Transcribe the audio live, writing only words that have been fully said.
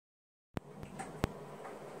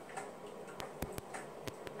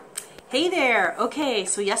Hey there! Okay,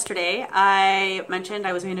 so yesterday I mentioned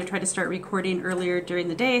I was going to try to start recording earlier during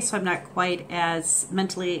the day so I'm not quite as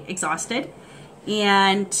mentally exhausted.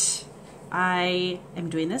 And I am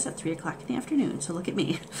doing this at 3 o'clock in the afternoon, so look at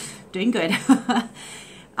me. Doing good.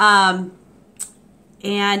 And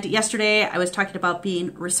yesterday I was talking about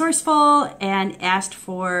being resourceful and asked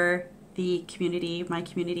for the community, my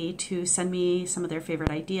community, to send me some of their favorite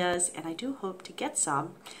ideas, and I do hope to get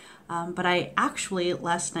some. But I actually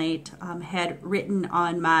last night had written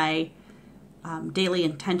on my daily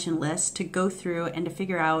intention list to go through and to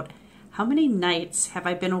figure out how many nights have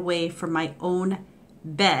I been away from my own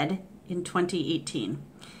bed in 2018.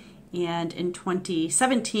 And in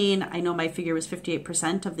 2017, I know my figure was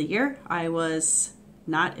 58% of the year I was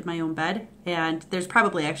not in my own bed. And there's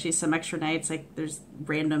probably actually some extra nights, like there's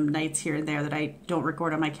random nights here and there that I don't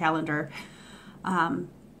record on my calendar.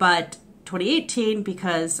 But 2018,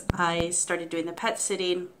 because I started doing the pet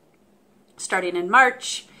sitting starting in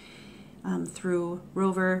March through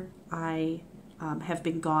Rover, I have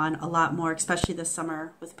been gone a lot more, especially this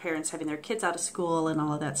summer with parents having their kids out of school and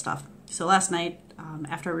all of that stuff. So last night,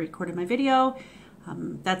 after I recorded my video,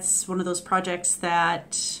 that's one of those projects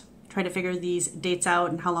that try to figure these dates out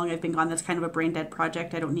and how long I've been gone. That's kind of a brain dead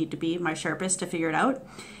project. I don't need to be my sharpest to figure it out.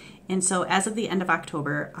 And so as of the end of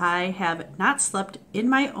October, I have not slept in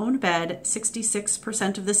my own bed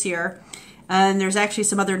 66% of this year. And there's actually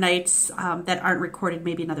some other nights that aren't recorded,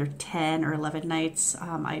 maybe another 10 or 11 nights.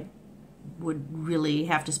 I would really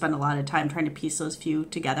have to spend a lot of time trying to piece those few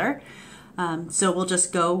together. So we'll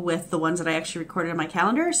just go with the ones that I actually recorded on my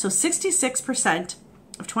calendar. So 66%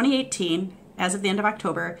 of 2018, as of the end of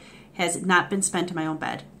October, has not been spent in my own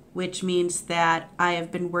bed, which means that I have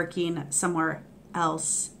been working somewhere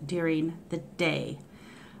else during the day,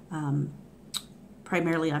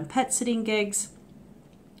 primarily on pet sitting gigs.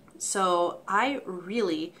 So I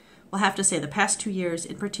really will have to say the past 2 years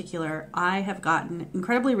in particular, I have gotten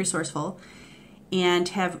incredibly resourceful and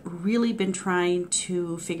have really been trying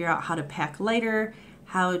to figure out how to pack lighter,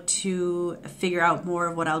 how to figure out more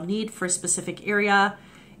of what I'll need for a specific area.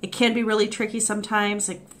 It can be really tricky sometimes,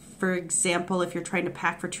 like for example, if you're trying to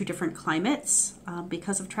pack for 2 different climates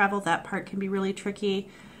because of travel, that part can be really tricky.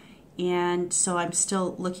 And so I'm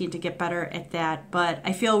still looking to get better at that. But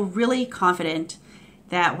I feel really confident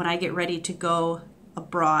that when I get ready to go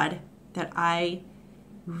abroad, that I've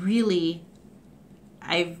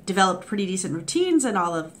developed pretty decent routines and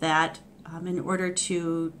all of that in order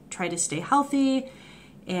to try to stay healthy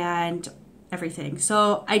and everything.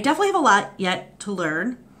 So I definitely have a lot yet to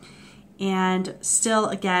learn. And still,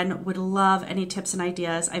 again, would love any tips and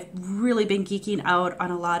ideas. I've really been geeking out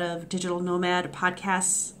on a lot of digital nomad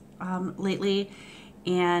podcasts lately.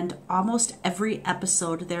 And almost every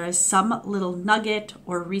episode, there is some little nugget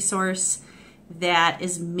or resource that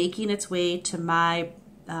is making its way to my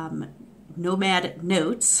nomad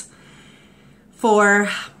notes for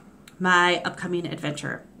my upcoming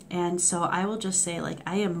adventure. And so I will just say, like,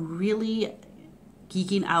 I am really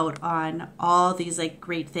geeking out on all these like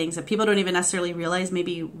great things that people don't even necessarily realize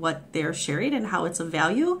maybe what they're sharing and how it's of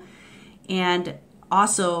value. And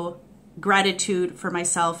also gratitude for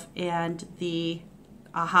myself and the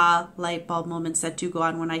aha light bulb moments that do go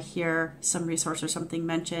on when I hear some resource or something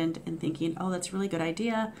mentioned and thinking, oh, that's a really good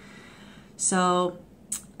idea. So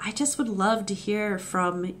I just would love to hear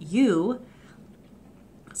from you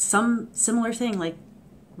some similar thing, like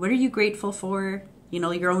what are you grateful for? You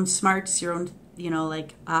know, your own smarts, your own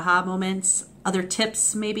like aha moments, other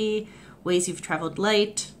tips maybe, ways you've traveled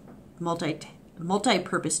light,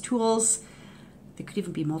 multi-purpose tools. There could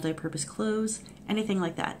even be multi-purpose clothes, anything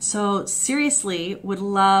like that. So seriously, would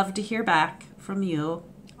love to hear back from you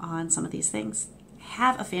on some of these things.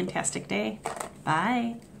 Have a fantastic day.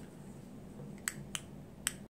 Bye.